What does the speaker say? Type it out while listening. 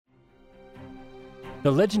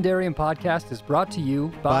The Legendarium podcast is brought to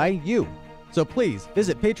you by you. So please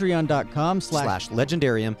visit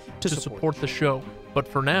patreon.com/legendarium to support the show. But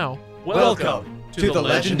for now, welcome to the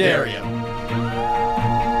Legendarium.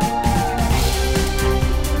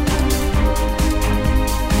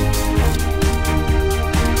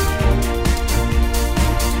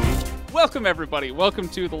 Welcome, everybody. Welcome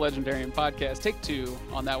to the Legendarium podcast. Take two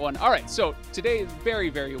on that one. All right, so today is very,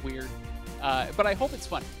 very weird, but I hope it's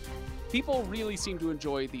fun. People really seem to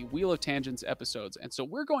enjoy the Wheel of Tangents episodes, and so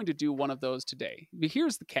we're going to do one of those today. But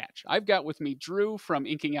here's the catch. I've got with me Drew from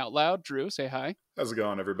Inking Out Loud. Drew, say hi. How's it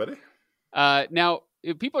going, everybody? Now,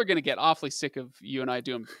 people are going to get awfully sick of you and I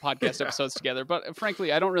doing podcast episodes together, but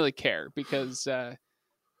frankly, I don't really care because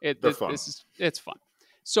it's fun.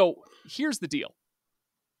 So here's the deal.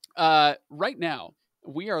 Right now,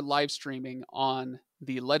 we are live streaming on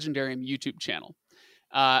the Legendarium YouTube channel.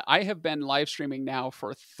 I have been live streaming now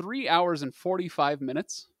for 3 hours and 45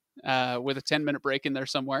 minutes with a 10-minute break in there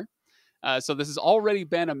somewhere. So this has already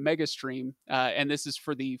been a mega stream, and this is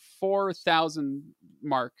for the 4,000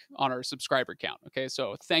 mark on our subscriber count. Okay,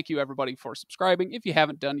 so thank you, everybody, for subscribing. If you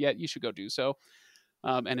haven't done yet, you should go do so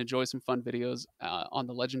and enjoy some fun videos on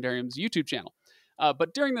the Legendarium's YouTube channel.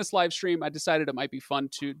 But during this live stream, I decided it might be fun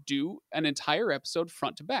to do an entire episode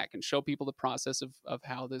front to back and show people the process of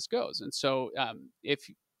how this goes. And so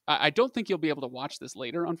I don't think you'll be able to watch this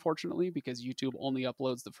later, unfortunately, because YouTube only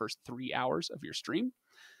uploads the first 3 hours of your stream.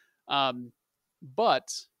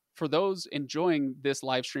 But for those enjoying this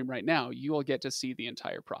live stream right now, you will get to see the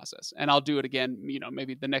entire process. And I'll do it again,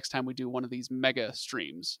 maybe the next time we do one of these mega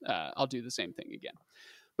streams, I'll do the same thing again.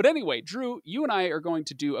 But anyway, Drew, you and I are going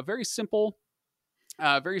to do a very simple,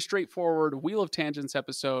 very straightforward Wheel of Tangents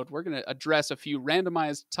episode. We're going to address a few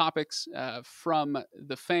randomized topics from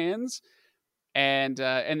the fans, and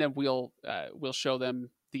then we'll show them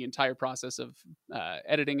the entire process of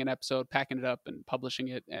editing an episode, packing it up, and publishing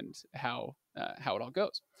it, and how it all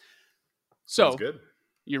goes. So, sounds good.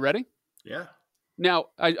 You ready? Yeah. Now,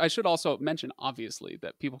 I should also mention, obviously,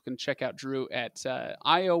 that people can check out Drew at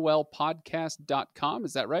iolpodcast.com.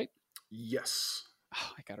 Is that right? Yes.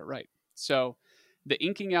 Oh, I got it right. So the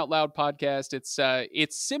Inking Out Loud podcast,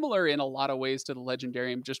 it's similar in a lot of ways to the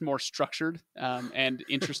Legendarium, just more structured and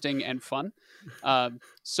interesting and fun.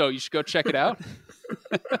 So you should go check it out.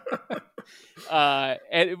 But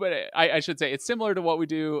I should say it's similar to what we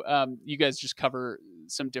do. You guys just cover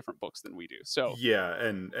some different books than we do. So yeah,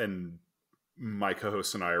 and my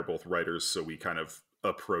co-host and I are both writers, so we kind of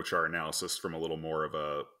approach our analysis from a little more of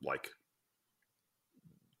a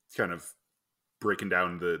kind of breaking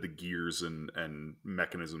down the gears and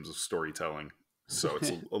mechanisms of storytelling. So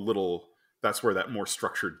it's a little, that's where that more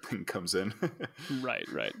structured thing comes in. Right.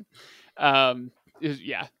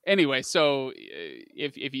 Yeah. Anyway, so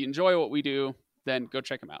if you enjoy what we do, then go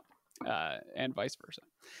check them out, and vice versa.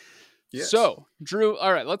 Yes. So Drew,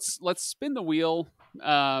 all right, let's spin the wheel.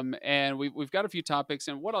 And we've got a few topics,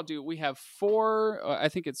 and what I'll do, we have four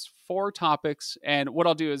topics. And what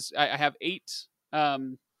I'll do is I have 8,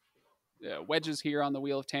 wedges here on the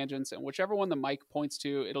Wheel of Tangents, and whichever one the mic points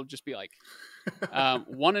to, it'll just be like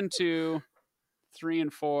 1 and 2, 3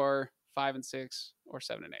 and 4, 5 and 6, or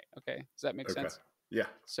 7 and 8. Okay, does that make sense? Yeah.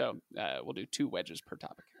 So we'll do 2 wedges per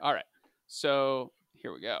topic. All right. So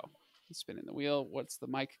here we go. Spinning the wheel. What's the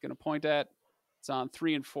mic going to point at? It's on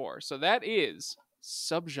 3 and 4. So that is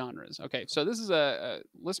subgenres. Okay. So this is a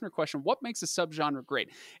listener question. What makes a subgenre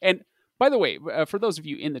great? And by the way, for those of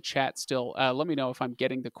you in the chat still, let me know if I'm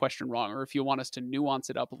getting the question wrong or if you want us to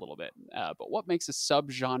nuance it up a little bit. But what makes a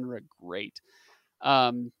subgenre great?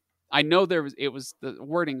 I know the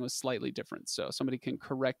wording was slightly different, so somebody can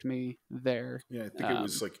correct me there. Yeah, I think it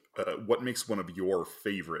was like, what makes one of your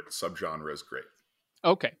favorite subgenres great?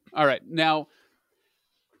 Okay, all right. Now,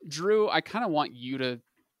 Drew, I kind of want you to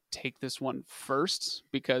take this one first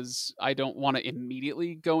because I don't want to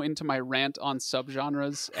immediately go into my rant on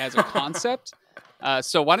subgenres as a concept.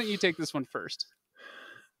 So why don't you take this one first?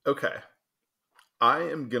 Okay. I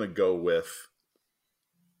am going to go with...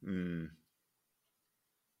 I'm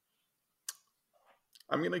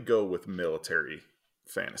going to go with military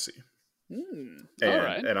fantasy. All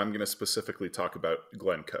right. And I'm going to specifically talk about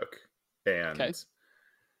Glenn Cook. And okay.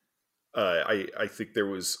 I think there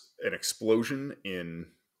was an explosion in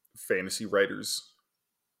fantasy writers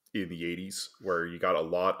in the 80s where you got a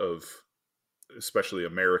lot of, especially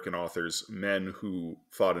American authors, men who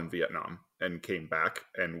fought in Vietnam and came back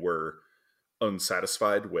and were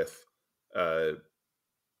unsatisfied with the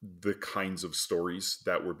kinds of stories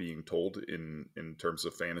that were being told in terms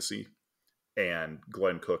of fantasy. And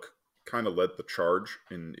Glenn Cook kind of led the charge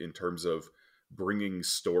in terms of bringing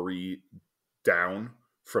story down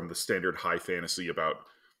from the standard high fantasy about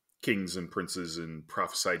kings and princes and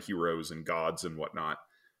prophesied heroes and gods and whatnot.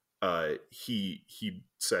 He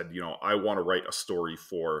said, I want to write a story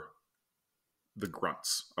for the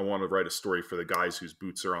grunts. I want to write a story for the guys whose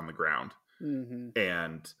boots are on the ground. Mm-hmm.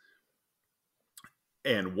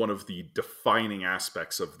 And one of the defining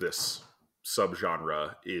aspects of this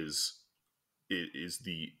subgenre is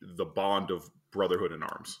the bond of brotherhood in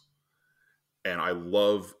arms. And I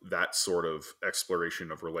love that sort of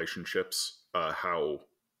exploration of relationships, how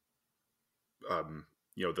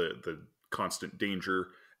the constant danger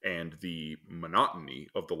and the monotony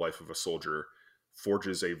of the life of a soldier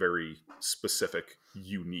forges a very specific,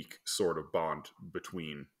 unique sort of bond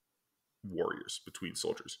between warriors, between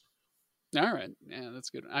soldiers. All right. Yeah, that's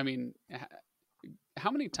good. I mean,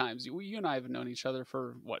 how many times, you and I have known each other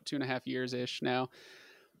for, 2.5 years-ish now.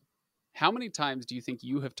 How many times do you think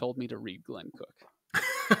you have told me to read Glenn Cook?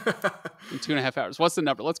 In 2.5 hours. What's the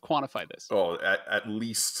number? Let's quantify this. Oh, at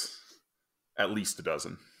least a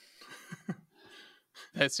dozen.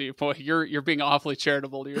 That's you, boy. You're being awfully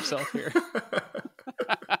charitable to yourself here.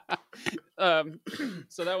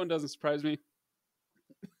 So that one doesn't surprise me.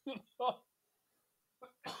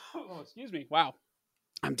 Oh, excuse me. Wow.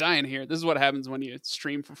 I'm dying here. This is what happens when you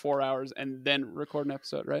stream for 4 hours and then record an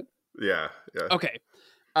episode, right? Yeah. Okay.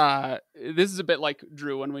 This is a bit like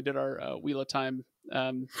Drew when we did our Wheel of Time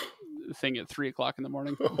thing at 3:00 in the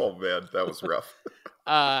morning. Oh man, that was rough.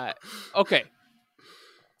 Okay.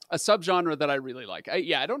 A subgenre that I really like.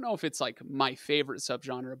 I don't know if it's like my favorite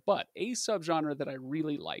subgenre, but a subgenre that I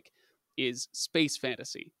really like is space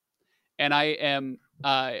fantasy. And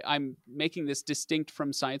I'm making this distinct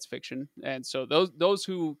from science fiction. And so those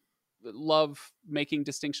who love making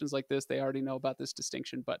distinctions like this, they already know about this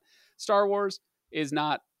distinction. But Star Wars is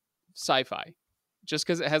not sci-fi. Just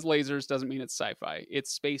because it has lasers doesn't mean it's sci-fi.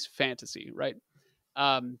 It's space fantasy, right?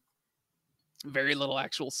 Very little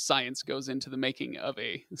actual science goes into the making of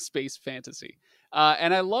a space fantasy.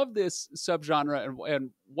 And I love this subgenre.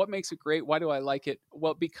 And what makes it great? Why do I like it?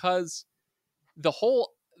 Well, because the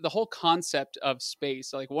whole concept of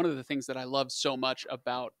space, like one of the things that I love so much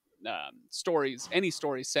about stories, any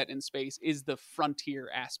story set in space, is the frontier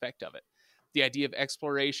aspect of it. The idea of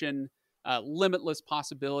exploration, limitless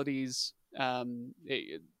possibilities,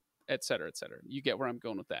 et cetera, et cetera. You get where I'm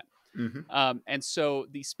going with that. Mm-hmm. And so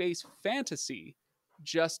the space fantasy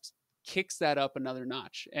just kicks that up another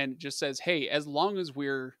notch and just says, hey, as long as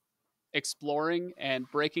we're exploring and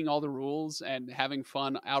breaking all the rules and having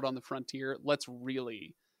fun out on the frontier, let's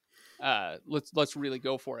really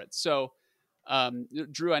go for it. So,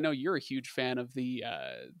 Drew, I know you're a huge fan of the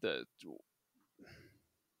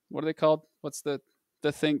what are they called? What's the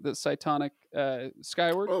thing, the Cytonic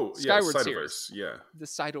Skyward? Oh, Skyward yeah, series. Yeah. The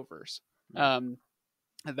Cytoverse.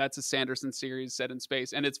 That's a Sanderson series set in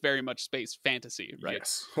space, and it's very much space fantasy, right?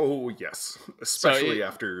 Yes. Oh, yes. Especially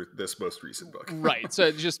after this most recent book. Right. So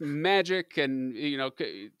it's just magic and,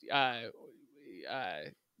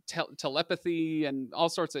 telepathy and all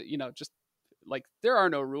sorts of, just like there are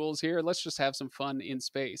no rules here. Let's just have some fun in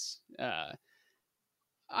space. I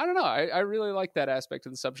don't know. I really like that aspect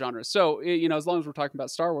of the subgenre. So, as long as we're talking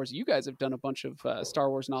about Star Wars, you guys have done a bunch of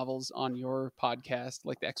Star Wars novels on your podcast,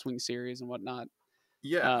 like the X-Wing series and whatnot.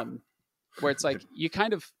 Yeah. Where it's like you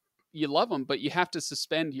love them, but you have to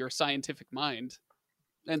suspend your scientific mind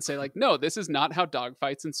and say like, no, this is not how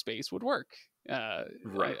dogfights in space would work.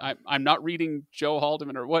 Right. I'm not reading Joe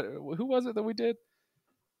Haldeman or who was it that we did?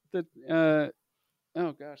 Oh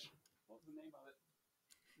gosh, what was the name of it?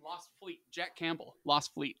 Lost Fleet. Jack Campbell.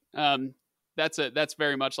 Lost Fleet. That's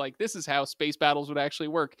very much like this is how space battles would actually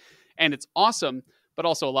work, and it's awesome, but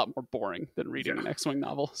also a lot more boring than reading an X-Wing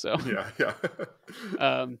novel. So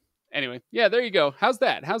yeah. Anyway, yeah, there you go. How's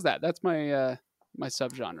that? That's my my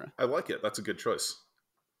subgenre. I like it. That's a good choice.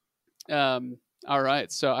 All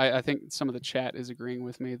right. So I think some of the chat is agreeing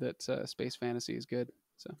with me that space fantasy is good.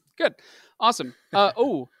 So good. Awesome.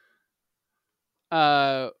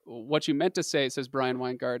 What you meant to say, says Brian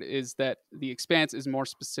Weingard, is that The Expanse is more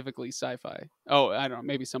specifically sci-fi. Oh, I don't know.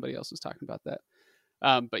 Maybe somebody else was talking about that.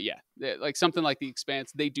 But yeah, like something like The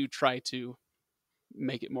Expanse, they do try to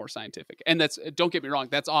make it more scientific. And don't get me wrong,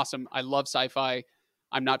 that's awesome. I love sci-fi.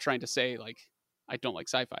 I'm not trying to say like I don't like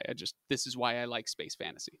sci-fi. This is why I like space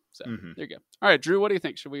fantasy. So There you go. All right, Drew, what do you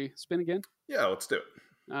think? Should we spin again? Yeah, let's do it.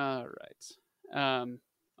 All right.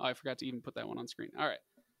 I forgot to even put that one on screen. All right.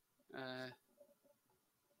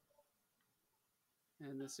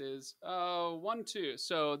 And this is 1, 2.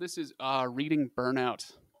 So this is reading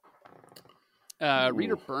burnout.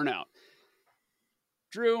 Reader burnout.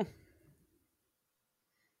 Drew,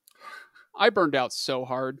 I burned out so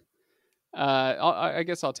hard. I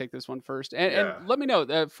guess I'll take this one first, and let me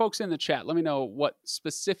know, folks in the chat. Let me know what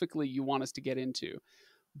specifically you want us to get into.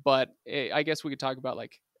 But I guess we could talk about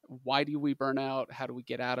like, why do we burn out? How do we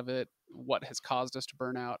get out of it? What has caused us to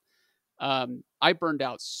burn out? I burned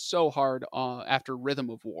out so hard after Rhythm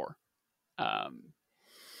of War.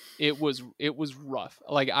 It was rough.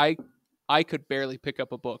 Like I could barely pick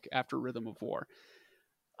up a book after Rhythm of War.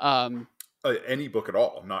 Any book at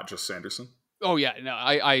all, not just Sanderson. Oh yeah, no.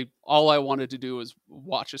 I all I wanted to do was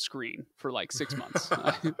watch a screen for like 6 months.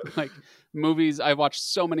 Like movies, I watched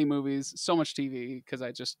so many movies, so much TV because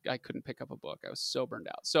I couldn't pick up a book. I was so burned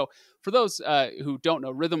out. So for those who don't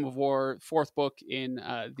know, Rhythm of War, 4th book in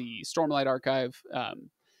the Stormlight Archive,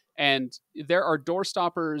 and there are door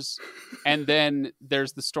stoppers, and then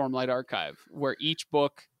there's the Stormlight Archive, where each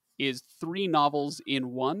book is 3 novels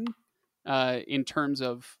in one, in terms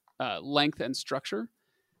of length and structure.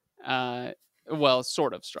 Well,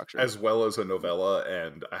 sort of structure. As well as a novella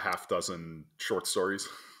and a half dozen short stories.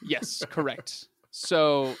 Yes, correct.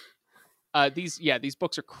 So these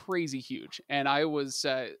books are crazy huge. And I was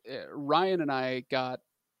Ryan and I got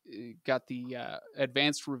the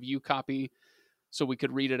advanced review copy so we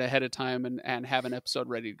could read it ahead of time and have an episode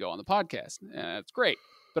ready to go on the podcast. It's great.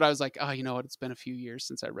 But I was like, oh, you know what? It's been a few years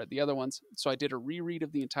since I read the other ones. So I did a reread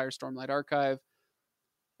of the entire Stormlight Archive.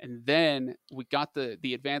 And then we got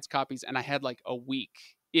the advanced copies, and I had like a week,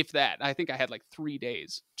 if that. I think I had like 3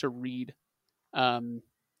 days to read, the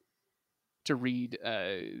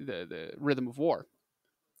Rhythm of War.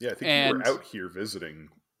 Yeah, I think you were out here visiting.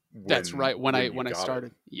 That's right, when I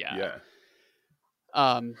started. Yeah.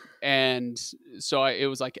 And so it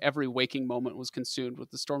was like every waking moment was consumed with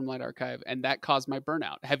the Stormlight Archive, and that caused my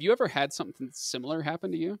burnout. Have you ever had something similar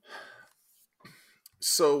happen to you?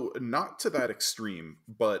 So, not to that extreme,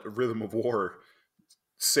 but Rhythm of War,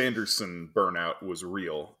 Sanderson burnout was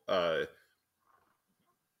real.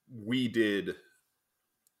 We did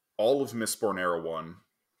all of Mistborn Era 1,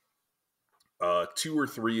 2 or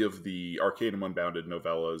 3 of the Arcanum Unbounded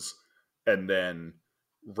novellas, and then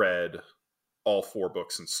read all 4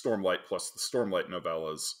 books in Stormlight plus the Stormlight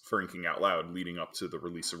novellas for Inking Out Loud leading up to the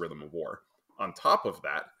release of Rhythm of War. On top of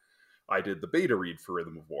that, I did the beta read for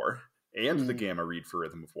Rhythm of War, and the gamma read for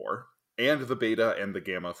Rhythm of War, and the beta and the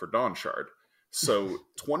gamma for Dawnshard. So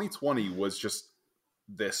 2020 was just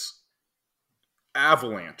this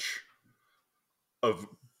avalanche of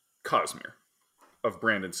Cosmere, of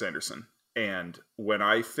Brandon Sanderson. And when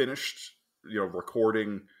I finished,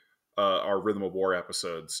 recording our Rhythm of War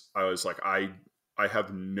episodes, I was like, I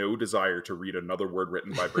have no desire to read another word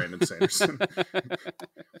written by Brandon Sanderson.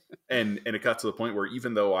 and it got to the point where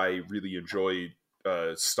even though I really enjoyed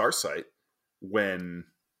Starsight, when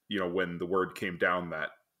the word came down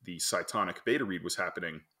that the Cytonic beta read was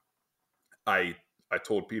happening, I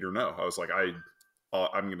told Peter no. I was like, I'm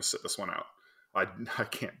going to sit this one out. I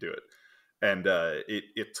can't do it. And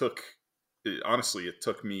it took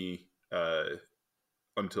me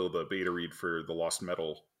until the beta read for The Lost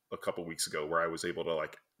Metal a couple weeks ago, where I was able to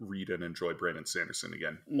like read and enjoy Brandon Sanderson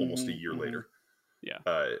again, almost a year later. Yeah.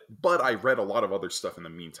 But I read a lot of other stuff in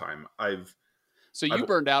the meantime. So you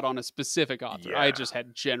burned out on a specific author. Yeah. I just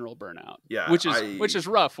had general burnout. Yeah, which is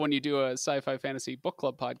rough when you do a sci-fi fantasy book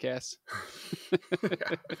club podcast.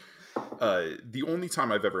 The only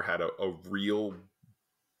time I've ever had a real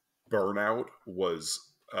burnout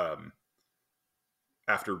was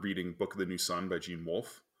after reading Book of the New Sun by Gene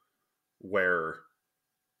Wolfe, where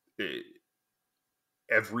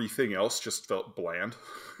everything else just felt bland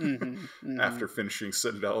after finishing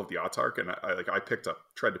Citadel of the Autarch. And I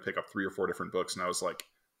tried to pick up 3 or 4 different books, and I was like,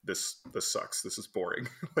 this sucks. This is boring.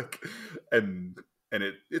 And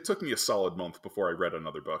it took me a solid month before I read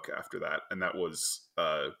another book after that. And that was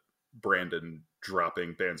Brandon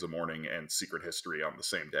dropping Bands of Mourning and Secret History on the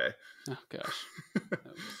same day. Oh gosh.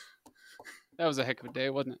 That was a heck of a day,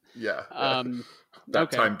 wasn't it? Yeah.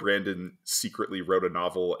 That time Brandon secretly wrote a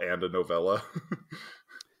novel and a novella.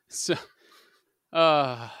 So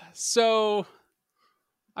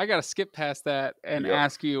I got to skip past that and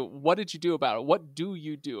ask you, what did you do about it? What do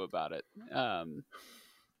you do about it?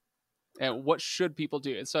 And what should people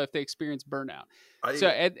do? And so if they experience burnout.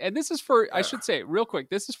 And this is for, I should say real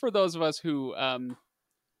quick, this is for those of us who have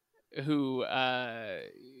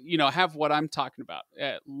what I'm talking about,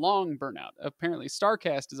 long burnout. Apparently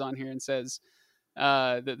Starcast is on here and says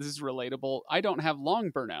that this is relatable. I don't have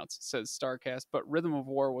long burnouts, says Starcast, but Rhythm of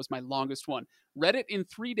War was my longest one. Read it in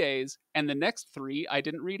 3 days, and the next 3 I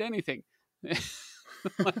didn't read anything. That's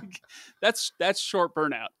short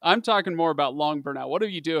burnout. I'm talking more about long burnout. What do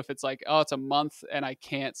you do if it's like, it's a month and I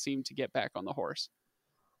can't seem to get back on the horse?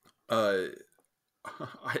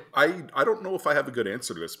 I don't know if I have a good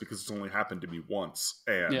answer to this because it's only happened to me once,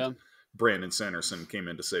 and Yeah. Brandon Sanderson came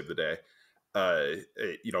in to save the day.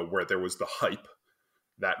 Where there was the hype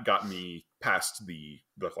that got me past the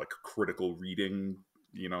like critical reading,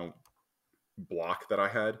 block that I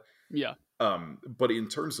had. Yeah. But in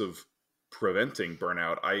terms of preventing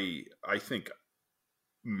burnout, I think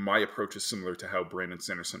my approach is similar to how Brandon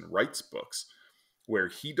Sanderson writes books, where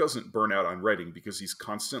he doesn't burn out on writing because he's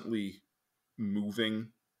constantly moving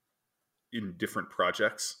in different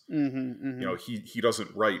projects. He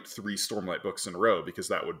doesn't write 3 Stormlight books in a row because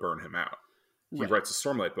that would burn him out. He writes a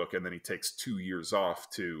Stormlight book and then he takes 2 years off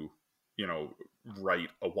to, write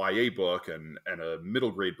a YA book and a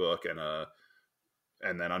middle grade book and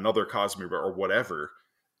then another Cosmere or whatever.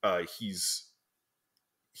 He's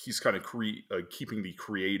kind of keeping the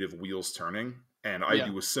creative wheels turning, and I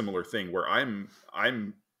do a similar thing where I'm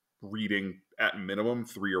reading at minimum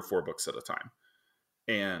 3 or 4 books at a time,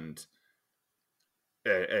 and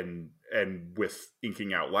with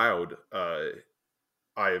Inking Out Loud,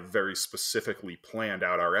 I have very specifically planned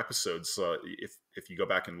out our episodes. So if you go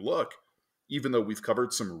back and look, even though we've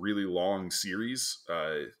covered some really long series,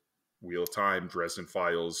 Wheel of Time, Dresden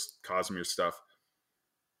Files, Cosmere stuff,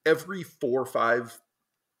 every 4 or 5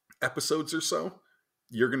 episodes or so,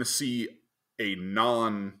 you're going to see a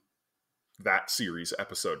that series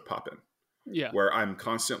episode pop in. Yeah. Where I'm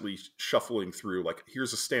constantly shuffling through, like,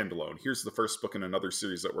 here's a standalone, here's the first book in another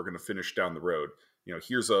series that we're going to finish down the road.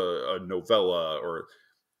 Here's a novella, or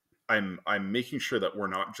I'm making sure that we're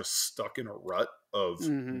not just stuck in a rut of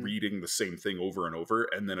reading the same thing over and over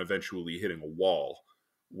and then eventually hitting a wall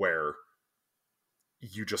where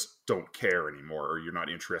you just don't care anymore, or you're not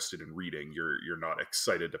interested in reading. You're not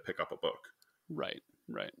excited to pick up a book. Right.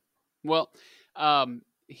 Well,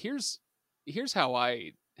 here's how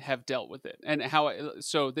I have dealt with it, and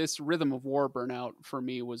so this Rhythm of War burnout for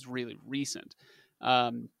me was really recent.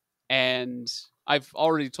 And I've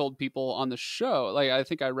already told people on the show, like, I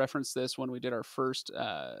think I referenced this when we did our first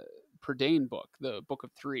Prydain book, the Book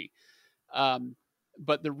of 3.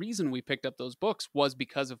 But the reason we picked up those books was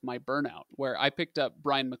because of my burnout, where I picked up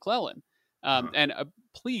Brian McClellan. And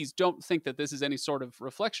please don't think that this is any sort of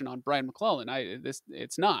reflection on Brian McClellan.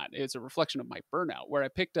 It's not. It's a reflection of my burnout, where I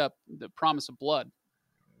picked up The Promise of Blood.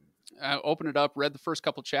 I opened it up, read the first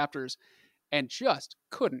couple chapters, and just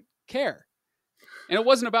couldn't care. And it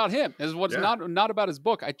wasn't about him. It was not about his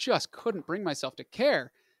book. I just couldn't bring myself to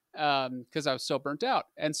care because I was so burnt out.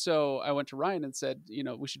 And so I went to Ryan and said,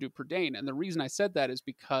 we should do Prydain. And the reason I said that is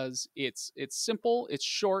because it's simple, it's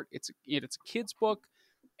short, it's a kid's book,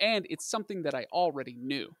 and it's something that I already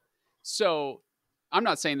knew. So I'm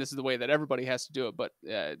not saying this is the way that everybody has to do it, but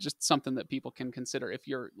just something that people can consider. If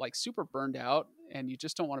you're like super burned out and you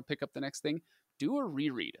just don't want to pick up the next thing, do a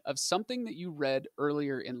reread of something that you read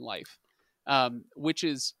earlier in life, which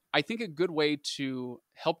is, I think, a good way to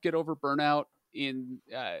help get over burnout in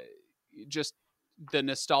just the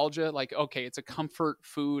nostalgia. Like, okay, it's a comfort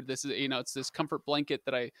food. This is, it's this comfort blanket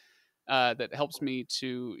that that helps me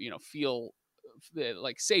to, feel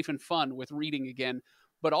like safe and fun with reading again.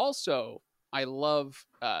 But also, I love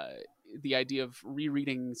the idea of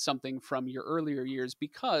rereading something from your earlier years,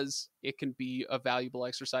 because it can be a valuable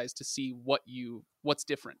exercise to see what's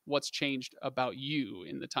different, what's changed about you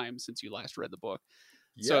in the time since you last read the book.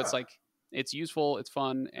 Yeah. So it's like, it's useful, it's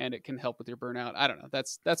fun, and it can help with your burnout. I don't know.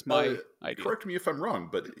 That's my idea. Correct me if I'm wrong,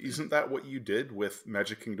 but isn't that what you did with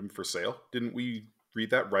Magic Kingdom for Sale? Didn't we read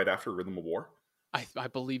that right after Rhythm of War? I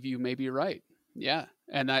believe you may be right. Yeah.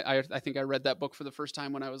 And I think I read that book for the first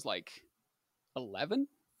time when I was like 11,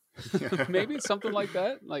 maybe something like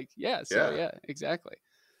that. Like, yeah. So yeah, exactly.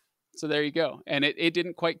 So there you go. And it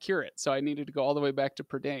didn't quite cure it. So I needed to go all the way back to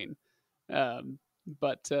Prydain.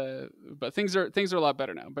 But things are a lot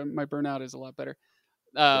better now. But my burnout is a lot better.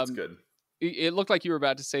 That's good. It looked like you were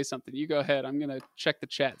about to say something. You go ahead. I'm going to check the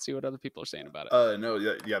chat, see what other people are saying about it. No,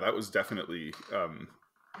 yeah, that was definitely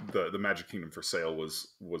the Magic Kingdom for Sale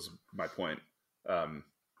was my point.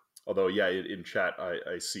 Although, yeah, in chat,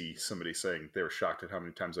 I see somebody saying they were shocked at how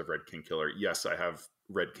many times I've read Kingkiller. Yes, I have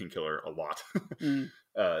read Kingkiller a lot.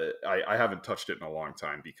 I haven't touched it in a long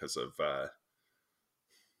time because of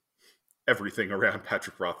everything around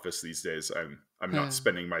Patrick Rothfuss these days. I'm not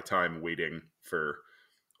spending my time waiting for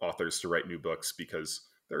authors to write new books because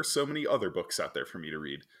there are so many other books out there for me to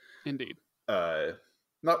read. Indeed.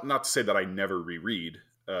 Not to say that I never reread.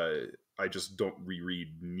 I just don't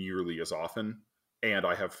reread nearly as often. And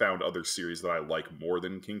I have found other series that I like more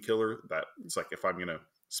than Kingkiller. That it's like, if I'm going to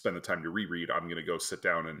spend the time to reread, I'm going to go sit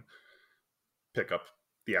down and pick up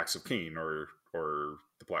The Axe of Cain or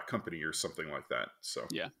The Black Company or something like that. So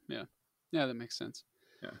yeah. Yeah, that makes sense.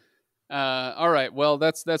 Yeah. All right. Well,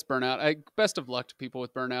 that's Burnout. Best of luck to people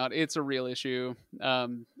with Burnout. It's a real issue.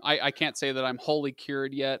 I can't say that I'm wholly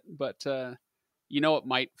cured yet, but you know, it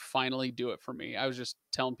might finally do it for me. I was just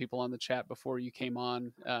telling people on the chat before you came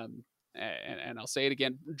on, and I'll say it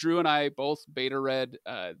again. Drew and I both beta read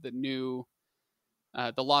the new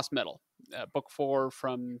The Lost Metal, book 4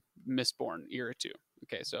 from Mistborn Era 2.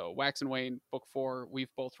 Okay, so Wax and Wayne, book 4, we've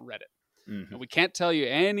both read it. Mm-hmm. And we can't tell you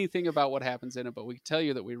anything about what happens in it, but we can tell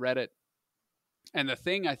you that we read it. And the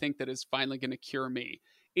thing I think that is finally going to cure me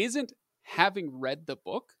isn't having read the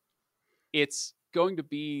book. It's going to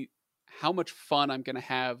be how much fun I'm going to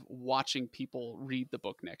have watching people read the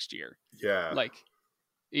book next year. Yeah. Like,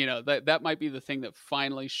 you know, that might be the thing that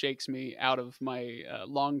finally shakes me out of my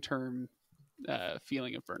long-term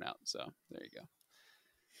feeling of burnout. So there you go.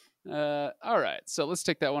 All right. So let's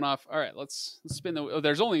take that one off. All right. Let's spin the,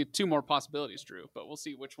 there's only 2 more possibilities, Drew, but we'll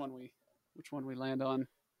see which one we land on.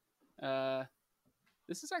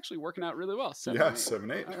 This is actually working out really well. 7-8.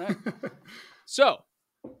 7-8. All right. So,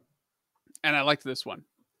 and I liked this one.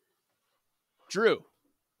 Drew,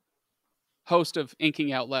 host of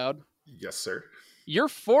Inking Out Loud. Yes, sir. You're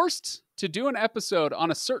forced to do an episode on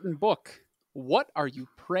a certain book. What are you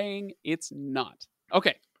praying it's not?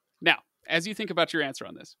 Okay. Now, as you think about your answer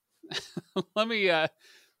on this, let me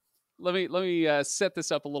set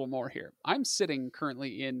this up a little more here. I'm sitting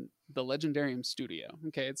currently in the Legendarium studio.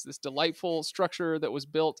 Okay, it's this delightful structure that was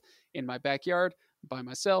built in my backyard by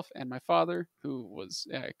myself and my father, who was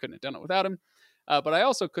I couldn't have done it without him, but I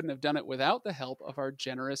also couldn't have done it without the help of our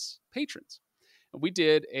generous patrons. We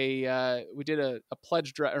did a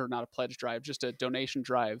pledge drive, or not a pledge drive, just a donation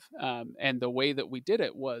drive, and the way that we did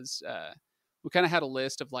it was we kind of had a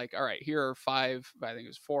list of like, all right, here are 5, I think it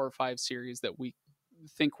was 4 or 5 series that we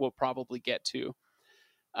think we'll probably get to,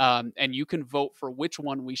 and you can vote for which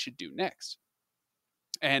one we should do next.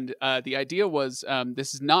 And the idea was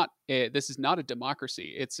this is not a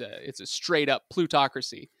democracy. It's a straight up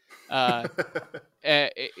plutocracy. So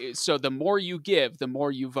the more you give, the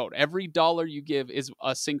more you vote. Every dollar you give is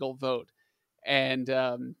a single vote, and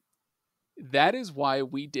that is why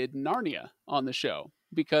we did Narnia on the show.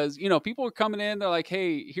 Because, you know, people were coming in, they're like,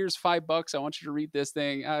 hey, here's $5. I want you to read this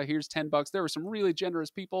thing. Here's $10. There were some really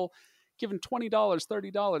generous people giving $20,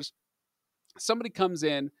 $30. Somebody comes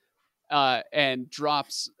in and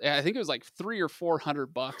drops, I think it was like $300 or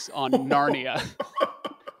 $400 on Narnia.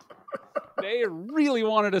 They really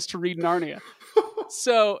wanted us to read Narnia.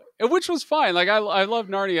 So, which was fine. Like, I love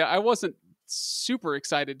Narnia. I wasn't super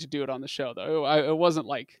excited to do it on the show, though. It wasn't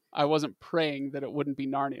like I wasn't praying that it wouldn't be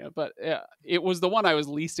Narnia, but it was the one I was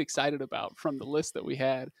least excited about from the list that we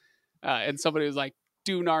had. And somebody was like,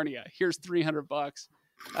 do Narnia, here's $300.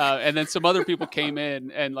 And then some other people came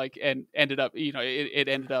in and ended up, you know, it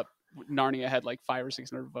ended up Narnia had like 500 or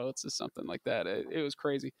 600 votes or something like that. It was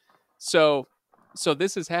crazy. So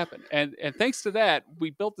this has happened, and thanks to that, we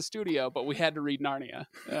built the studio, but we had to read Narnia,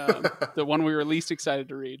 the one we were least excited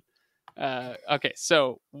to read. Okay,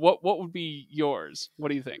 so what would be yours? What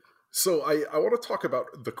do you think? So I want to talk about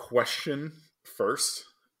the question first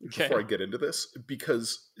before I get into this,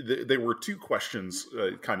 because there were 2 questions,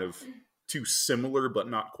 kind of 2 similar but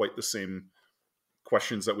not quite the same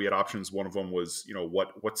questions that we had options. One of them was, you know,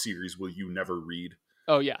 what series will you never read?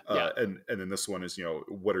 Oh yeah, and then this one is, you know,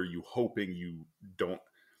 what are you hoping you don't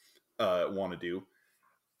want to do?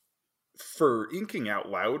 For Inking Out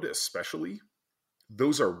Loud, especially,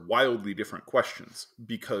 those are wildly different questions,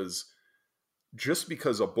 because just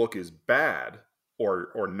because a book is bad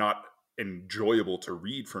or not enjoyable to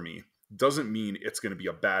read for me doesn't mean it's going to be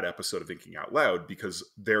a bad episode of Inking Out Loud, because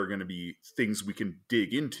there are going to be things we can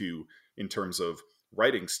dig into in terms of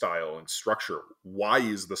writing style and structure. Why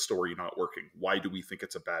is the story not working? Why do we think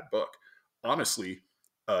it's a bad book? Honestly,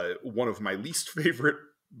 one of my least favorite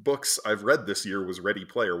books I've read this year was Ready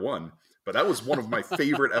Player One, but that was one of my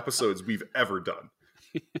favorite episodes we've ever done.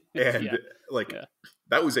 And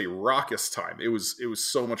that was a raucous time. It was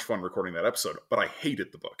so much fun recording that episode, but I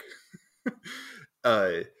hated the book.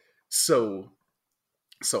 So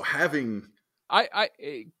having, I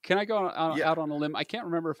can I go out on a limb? I can't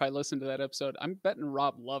remember if I listened to that episode. I'm betting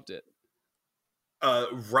Rob loved it.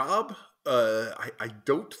 Rob, I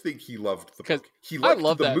don't think he loved the book. He liked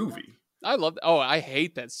the movie. I love. Oh, I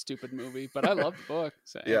hate that stupid movie, but I love the book.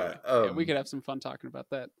 So anyway, we could have some fun talking about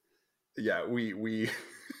that. Yeah, we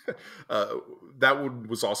that one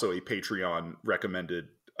was also a Patreon recommended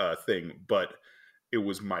thing, but it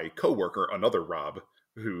was my coworker, another Rob,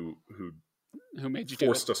 who made you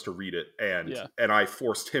forced us to read it, and I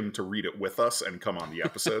forced him to read it with us and come on the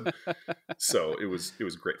episode. So it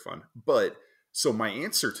was great fun. But So my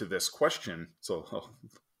answer to this question, so a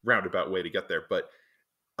roundabout way to get there, but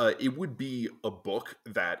it would be a book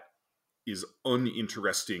that is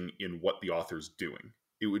uninteresting in what the author's doing.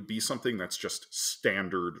 It would be something that's just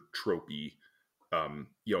standard tropey,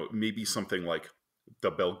 maybe something like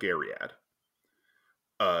the Belgariad.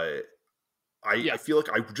 I feel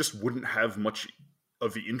like I just wouldn't have much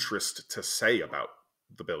of interest to say about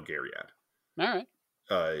the Belgariad. All right.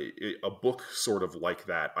 A book sort of like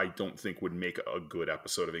that, I don't think would make a good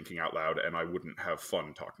episode of Inking Out Loud, and I wouldn't have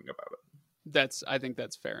fun talking about it. I think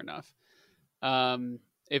that's fair enough.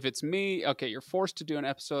 If it's me, okay, you're forced to do an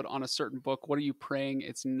episode on a certain book. What are you praying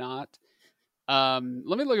it's not? Let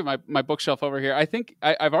me look at my bookshelf over here. I think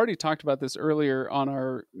I've already talked about this earlier on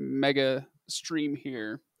our mega stream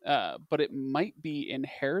here, but it might be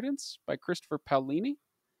Inheritance by Christopher Paolini.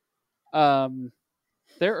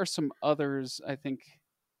 There are some others, I think,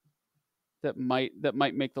 that might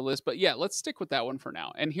make the list. But yeah, let's stick with that one for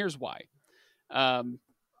now. And here's why.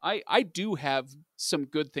 I do have some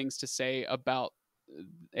good things to say about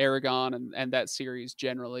Eragon and that series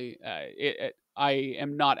generally. I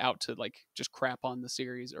am not out to like just crap on the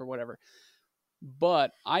series or whatever.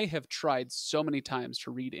 But I have tried so many times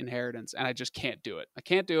to read Inheritance, and I just can't do it. I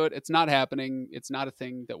can't do it. It's not happening. It's not a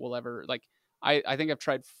thing that will ever, like, I think I've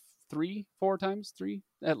tried 3-4 times,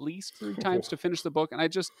 at least three times to finish the book. And I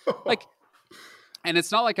just like, and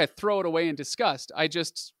it's not like I throw it away in disgust. I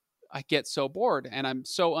get so bored and I'm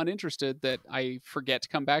so uninterested that I forget to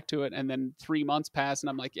come back to it. And then 3 months pass and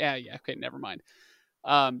I'm like, yeah, okay, never mind.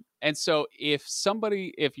 And so if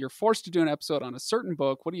you're forced to do an episode on a certain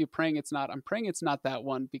book, what are you praying it's not? I'm praying it's not that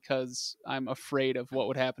one, because I'm afraid of what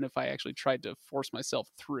would happen if I actually tried to force myself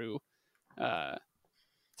through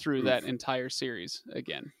that entire series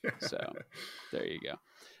again. So there you go.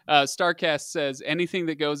 Starcast says anything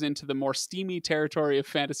that goes into the more steamy territory of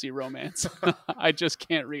fantasy romance. I just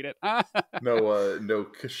can't read it. No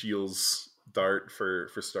Kashiel's dart for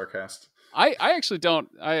Starcast. I actually don't.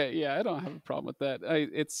 I don't have a problem with that. I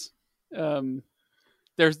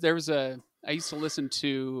used to listen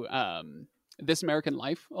to This American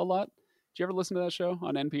Life a lot. Did you ever listen to that show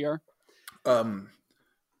on NPR?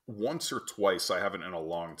 Once or twice. I haven't in a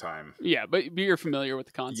long time. Yeah, but you're familiar with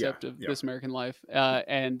the concept of This American Life. So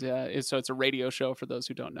it's a radio show for those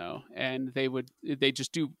who don't know. And they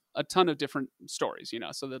just do a ton of different stories,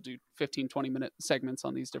 so they'll do 15, 20-minute segments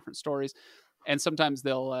on these different stories. And sometimes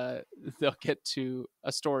they'll get to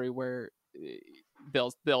a story where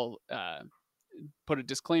they'll put a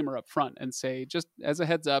disclaimer up front and say, just as a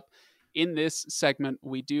heads up, in this segment,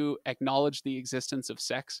 we do acknowledge the existence of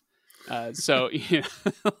sex. And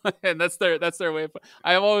that's their way of,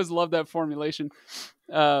 I've always loved that formulation.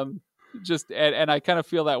 And I kind of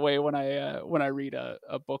feel that way when I read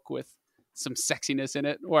a book with some sexiness in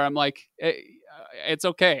it, where I'm like, it's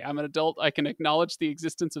okay. I'm an adult. I can acknowledge the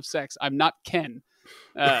existence of sex. I'm not Ken.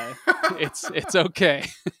 It's okay.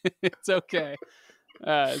 It's okay.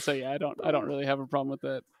 So yeah, I don't really have a problem with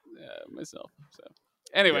that myself. So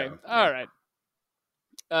anyway, all right.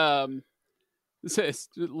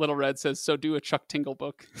 Little Red says, so do a Chuck Tingle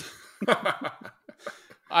book.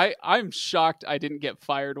 I'm shocked I didn't get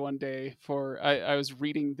fired one day for I was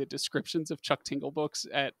reading the descriptions of Chuck Tingle books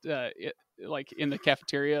at in the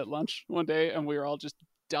cafeteria at lunch one day, and we were all just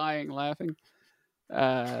dying laughing.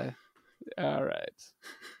 All right.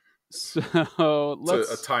 So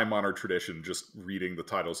it's a time-honored tradition, just reading the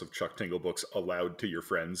titles of Chuck Tingle books aloud to your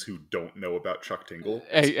friends who don't know about Chuck Tingle.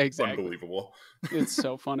 It's exactly. Unbelievable. It's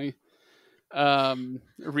so funny.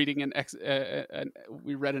 Reading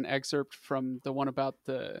we read an excerpt from the one about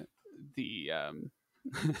the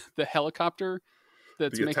helicopter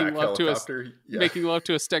that's making love to a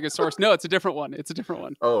stegosaurus. No, it's a different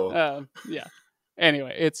one. Oh, yeah.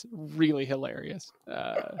 Anyway, it's really hilarious.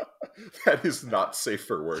 That is not safe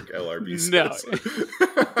for work, LRB says.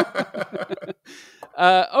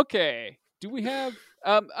 No. Okay. Do we have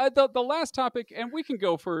the last topic? And we can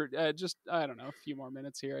go for just, I don't know, a few more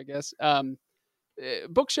minutes here, I guess.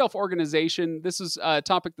 Bookshelf organization. This is a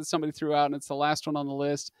topic that somebody threw out, and it's the last one on the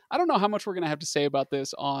list. I don't know how much we're going to have to say about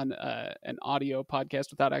this on an audio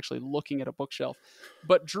podcast without actually looking at a bookshelf.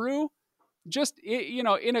 But Drew, just, in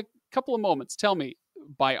a couple of moments, tell me,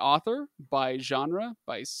 by author, by genre,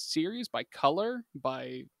 by series, by color,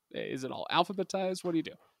 is it all alphabetized? What do you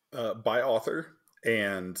do? By author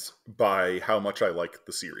and by how much I like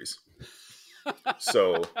the series.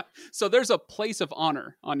 So there's a place of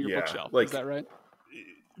honor on your bookshelf. Is that right?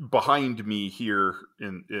 Behind me here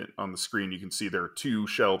on the screen, you can see there are two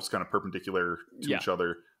shelves kind of perpendicular to each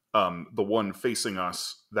other. The one facing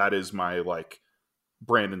us, that is my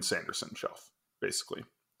Brandon Sanderson shelf, basically.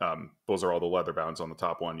 Those are all the leather bounds on the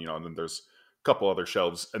top one, and then there's a couple other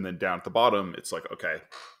shelves, and then down at the bottom, it's like, okay,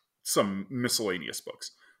 some miscellaneous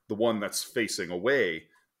books. The one that's facing away,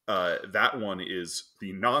 that one is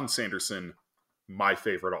the non-Sanderson, my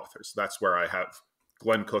favorite authors. That's where I have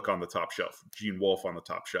Glenn Cook on the top shelf, Gene Wolfe on the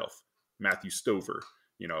top shelf, Matthew Stover.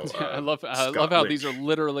 I love how Lynch. these are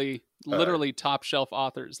literally top shelf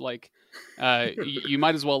authors. Like, you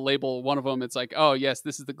might as well label one of them. It's like, oh yes,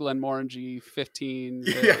 this is the Glenmorangie 15.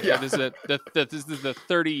 Yeah. This is the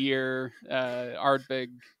 30-year Ardbeg,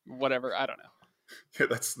 whatever. I don't know. Yeah,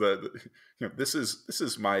 that's this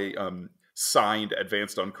is my signed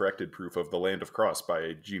advanced uncorrected proof of The Land of Cross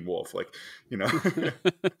by Gene Wolfe. Like,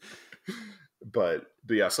 but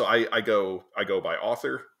yeah. So I go by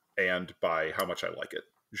author and by how much I like it.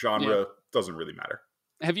 Genre doesn't really matter.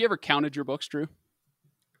 Have you ever counted your books, Drew?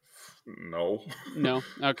 No. No.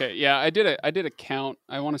 Okay. Yeah, I did a count.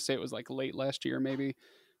 I want to say it was like late last year, maybe.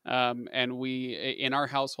 And we, in our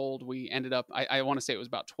household, we ended up, I want to say it was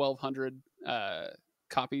about 1,200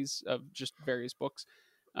 copies of just various books.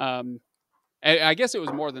 And I guess it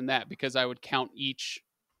was more than that, because I would count each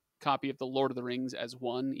copy of the Lord of the Rings as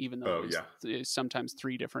one, even though it was sometimes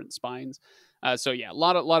 3 different spines. So yeah, a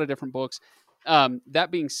lot of different books.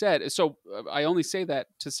 That being said, so I only say that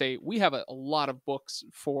to say we have a lot of books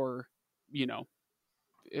for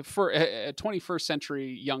for a 21st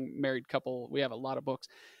century young married couple. We have a lot of books,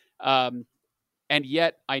 and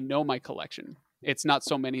yet I know my collection. It's not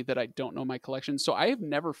so many that I don't know my collection. So I have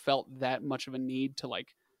never felt that much of a need to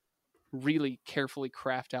like really carefully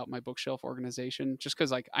craft out my bookshelf organization, just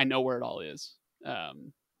because like I know where it all is.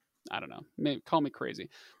 I don't know. Maybe call me crazy.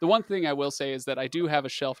 The one thing I will say is that I do have a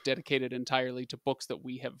shelf dedicated entirely to books that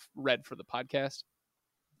we have read for the podcast.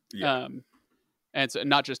 Yeah. And so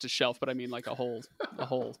not just a shelf, but I mean like a whole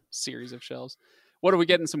series of shelves. What are we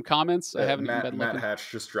getting? Some comments? I haven't even been looking. Matt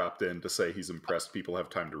Hatch just dropped in to say he's impressed people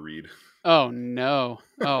have time to read. Oh no.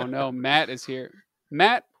 Matt is here.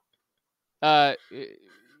 Matt, Matt,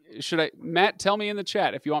 tell me in the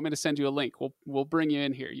chat if you want me to send you a link. We'll bring you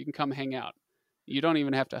in here. You can come hang out. You don't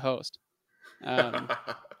even have to host. Yeah,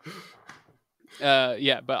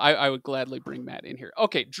 but I would gladly bring Matt in here.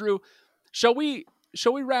 Okay, Drew, shall we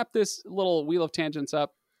wrap this little Wheel of Tangents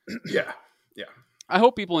up? Yeah. I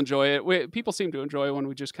hope people enjoy it. People seem to enjoy when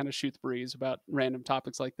we just kind of shoot the breeze about random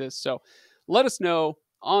topics like this. So let us know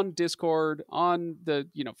on Discord, on the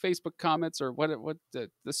Facebook comments, or what the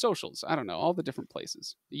socials. I don't know, all the different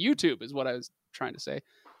places. YouTube is what I was trying to say.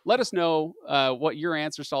 Let us know what your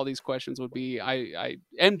answers to all these questions would be. I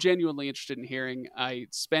am genuinely interested in hearing. I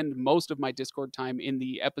spend most of my Discord time in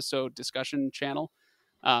the episode discussion channel.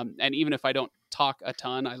 And even if I don't talk a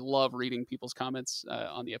ton, I love reading people's comments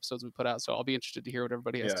on the episodes we put out. So I'll be interested to hear what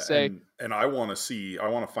everybody has to say. And I want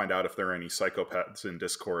to find out if there are any psychopaths in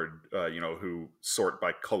Discord, who sort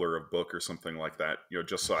by color of book or something like that,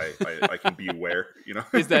 just so I can be aware,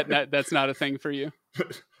 Is that's not a thing for you?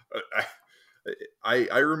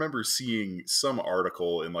 I remember seeing some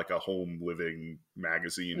article in like a home living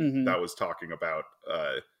magazine that was talking about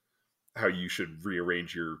how you should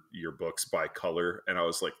rearrange your books by color, and I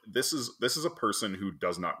was like, this is a person who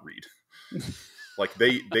does not read. Like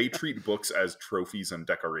they treat books as trophies and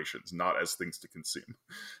decorations, not as things to consume.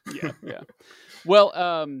 Yeah.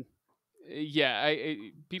 Well,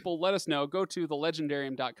 people let us know. Go to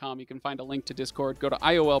thelegendarium.com. You can find a link to Discord. Go to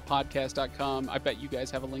iolpodcast.com. I bet you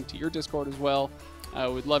guys have a link to your Discord as well.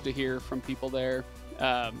 We'd love to hear from people there.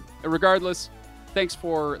 Regardless, thanks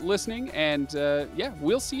for listening, and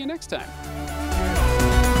we'll see you next time.